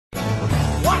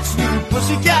What's new,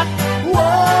 pussycat?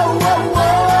 Whoa, whoa,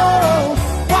 whoa.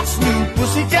 What's new,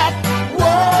 pussycat?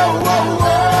 Whoa, whoa,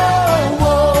 whoa,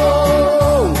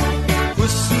 whoa.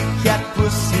 Pussycat,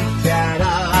 pussycat,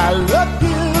 I love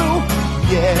you.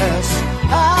 Yes,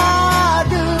 I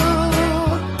do.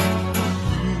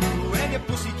 You and your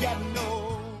pussycat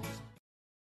knows.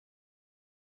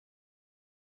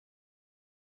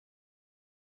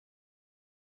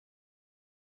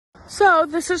 So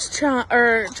this is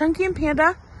Chunky and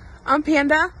Panda. I'm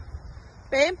Panda,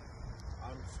 babe.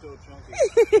 I'm still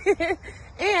Chunky.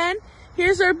 And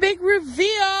here's our big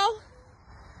reveal.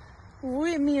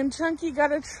 Me and Chunky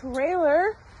got a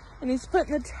trailer, and he's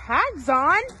putting the tags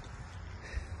on.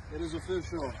 It is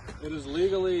official. It is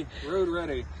legally road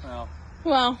ready.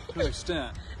 Well, to an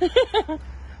extent.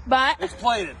 but It's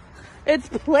plated. It's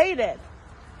plated.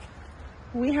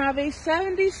 We have a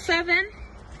 77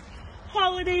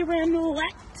 holiday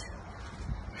Ramblette.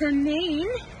 Her name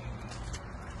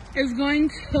is going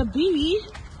to be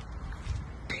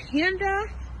Panda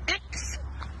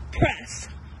Express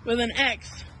with an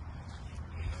X.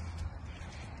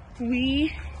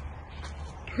 We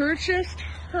purchased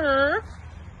her,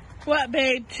 what,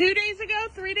 babe, 2 days ago,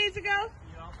 3 days ago?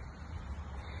 Yeah.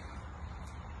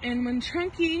 And when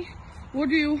Chunky will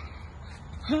do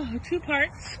 2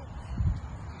 parts,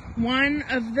 one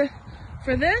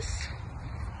for this,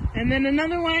 and then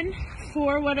another one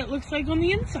for what it looks like on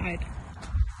the inside.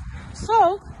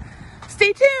 So,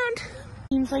 stay tuned.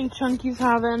 Seems like Chunky's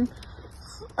having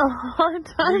a hard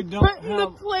time putting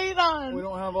the plate on. We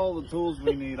don't have all the tools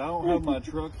we need. I don't have my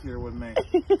truck here with me.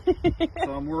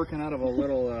 So I'm working out of a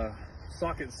little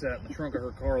socket set in the trunk of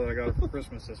her car that I got her for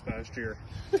Christmas this past year.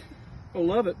 I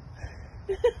love it.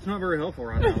 It's not very helpful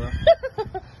right now,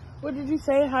 though. What did you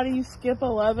say? How do you skip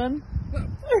 11?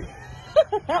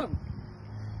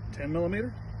 10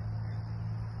 millimeter.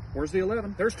 Where's the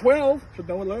 11? There's 12, but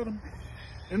no 11.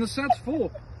 And the set's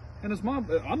full. And it's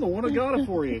I'm the one that got it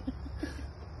for you.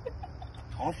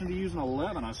 Often to use an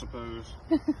 11, I suppose.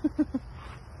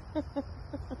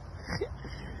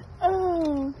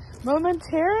 Oh,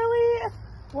 momentarily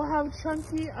we'll have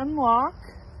Chunky unlock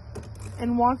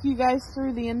and walk you guys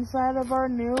through the inside of our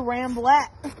new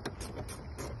Ramblette.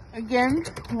 Again,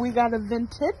 we got a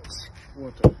vintage.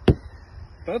 What the?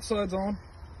 That side's on.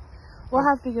 We'll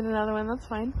have to get another one, that's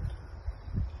fine.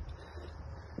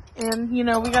 And, you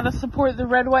know, we got to support the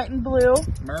red, white, and blue.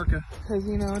 America. Because,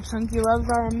 you know, Chunky loves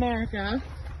our America.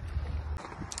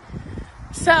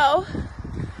 So,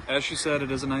 as she said,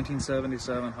 it is a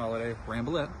 1977 holiday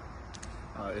Ramblette.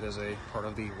 It is a part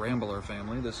of the Rambler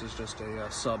family. This is just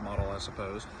a sub-model, I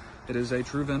suppose. It is a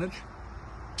true vintage.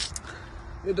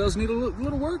 It does need a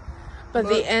little work. But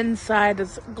the inside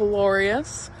is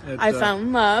glorious. I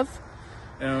found love.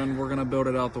 And we're going to build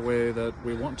it out the way that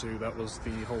we want to. That was the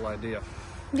whole idea.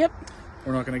 Yep.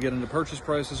 We're not going to get into purchase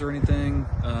prices or anything.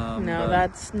 No,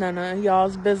 that's none of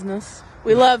y'all's business.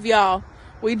 We love y'all.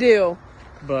 We do.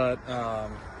 But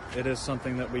it is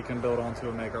something that we can build onto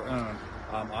and make our own.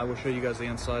 I will show you guys the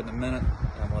inside in a minute.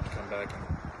 I'll have to come back and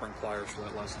bring pliers for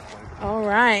that license plate. All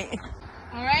right.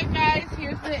 All right, guys.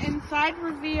 Here's the inside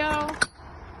reveal.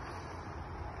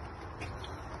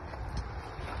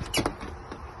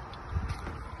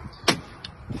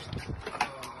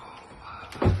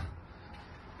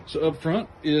 So up front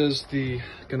is going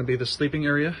to be the sleeping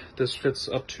area. This fits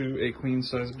up to a queen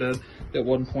size bed. At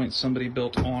one point somebody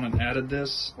built on and added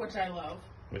this. Which I love.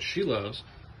 Which she loves.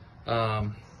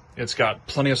 It's got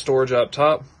plenty of storage up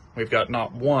top. We've got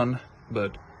not 1,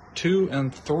 but 2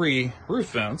 and 3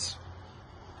 roof vents.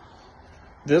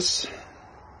 This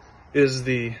is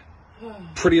the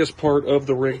prettiest part of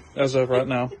the rig as of right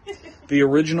now. The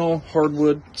original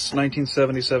hardwood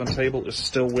 1977 table is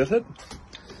still with it.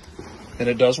 And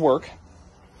it does work,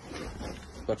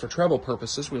 but for travel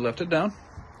purposes, we left it down.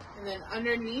 And then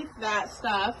underneath that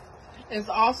stuff is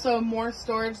also more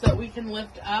storage that we can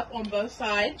lift up on both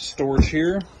sides. Storage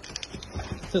here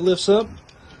that lifts up.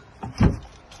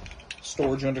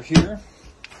 Storage under here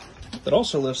that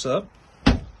also lifts up.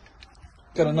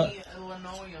 Got a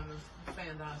linoleum is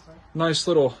fantastic. Nice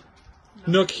little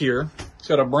nook here. It's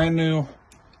got a brand new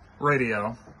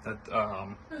radio,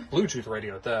 Bluetooth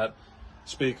radio at that.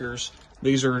 Speakers.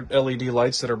 These are LED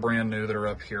lights that are brand new that are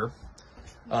up here.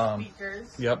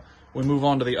 Speakers. Yep. We move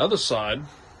on to the other side,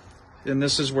 and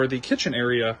this is where the kitchen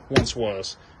area once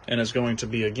was and is going to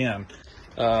be again.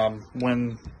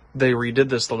 When they redid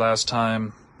this the last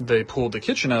time, they pulled the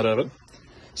kitchen out of it.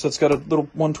 So it's got a little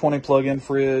 120 plug-in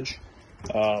fridge,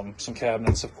 some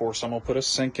cabinets, of course. I'm going to put a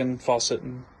sink and faucet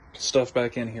and stuff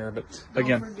back in here. But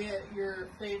again, don't forget your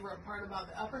favorite part about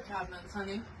the upper cabinets,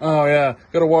 honey. Oh yeah,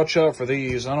 gotta watch out for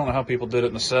these. I don't know how people did it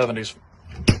in the 70s.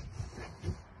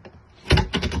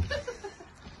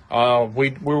 We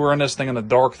were in this thing in the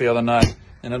dark the other night,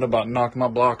 and it about knocked my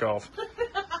block off.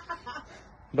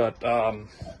 But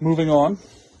moving on,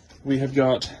 we have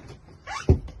got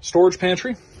storage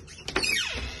pantry.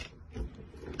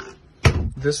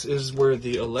 This is where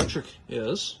the electric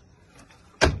is.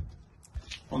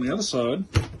 On the other side,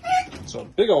 it's a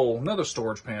big old another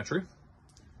storage pantry.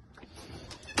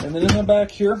 And then in the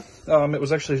back here, it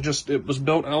was actually it was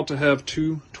built out to have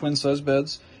 2 twin-size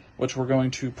beds, which we're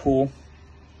going to pull.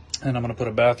 And I'm going to put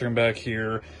a bathroom back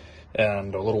here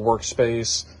and a little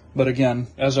workspace. But again,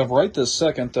 as of right this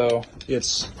second, though,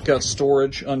 it's got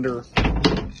storage under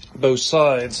both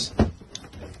sides.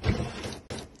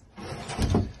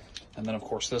 And then, of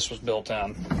course, this was built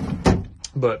in.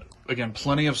 But again,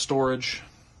 plenty of storage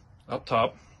up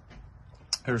top.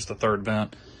 Here's the third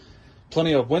vent.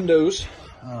 Plenty of windows.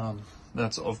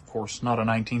 That's, of course, not a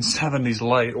 1970s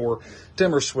light or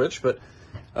dimmer switch, but...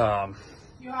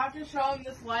 You have to show them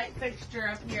this light fixture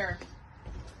up here.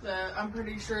 I'm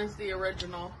pretty sure is the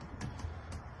original.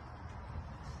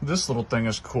 This little thing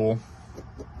is cool.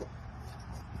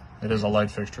 It is a light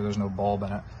fixture. There's no bulb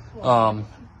in it.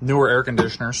 Newer air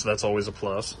conditioner, so that's always a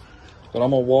plus. But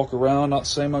I'm going to walk around, not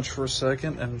say much for a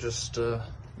second, and just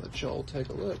let y'all take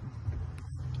a look.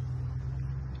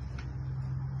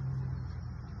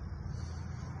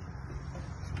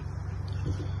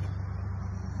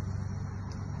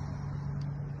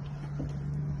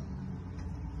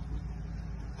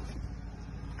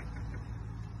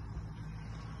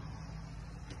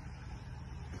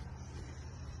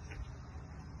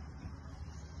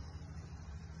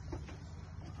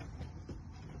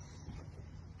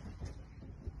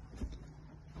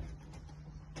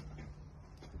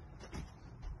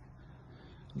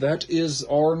 That is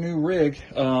our new rig.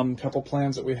 Couple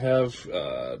plans that we have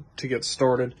to get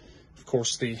started. Of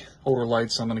course, the older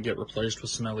lights I'm going to get replaced with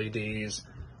some LEDs,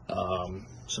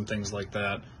 some things like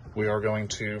that. We are going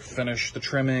to finish the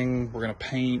trimming. We're going to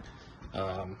paint,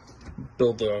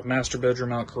 build the master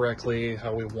bedroom out correctly,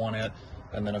 how we want it.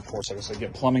 And then, of course, like I said,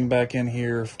 get plumbing back in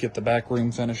here, get the back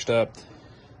room finished up.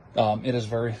 It is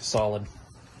very solid.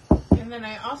 And then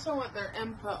I also want their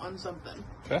input on something.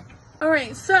 Okay. All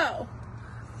right, so...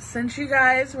 since you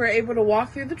guys were able to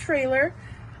walk through the trailer,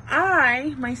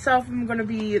 I, myself, am going to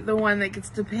be the one that gets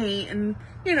to paint and,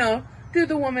 you know, do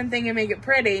the woman thing and make it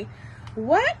pretty.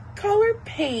 What color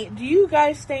paint do you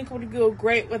guys think would go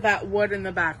great with that wood in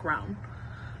the background?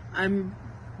 I'm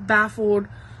baffled.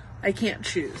 I can't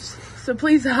choose. So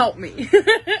please help me.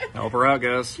 Help her out,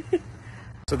 guys.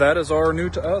 So that is our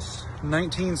new to us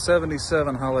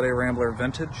 1977 Holiday Rambler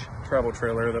vintage travel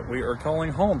trailer that we are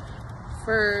calling home.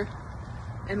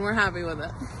 And we're happy with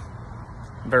it.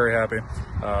 Very happy.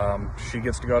 She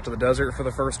gets to go out to the desert for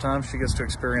the first time. She gets to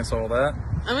experience all that.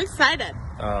 I'm excited.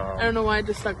 I don't know why I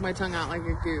just stuck my tongue out like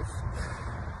a goof.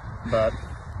 But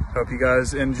hope you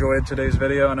guys enjoyed today's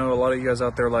video. I know a lot of you guys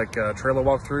out there like trailer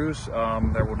walkthroughs.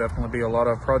 There will definitely be a lot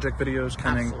of project videos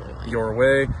coming your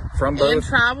way from both. And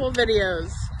travel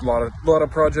videos. A lot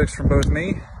of projects from both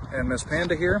me and Miss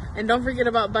Panda here. And don't forget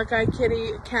about Buckeye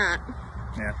Kitty cat.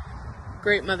 Yeah.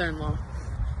 Great mother-in-law.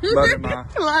 Love you, Ma.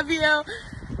 Love you.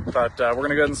 But we're going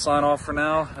to go ahead and sign off for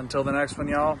now. Until the next one,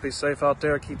 y'all. Be safe out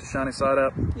there. Keep the shiny side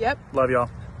up. Yep. Love y'all.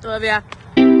 Love ya.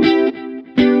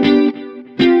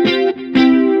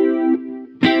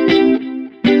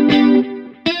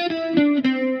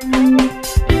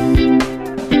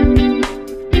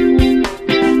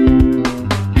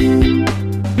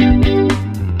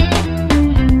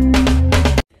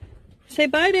 Say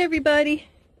bye to everybody.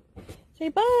 Say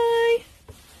bye.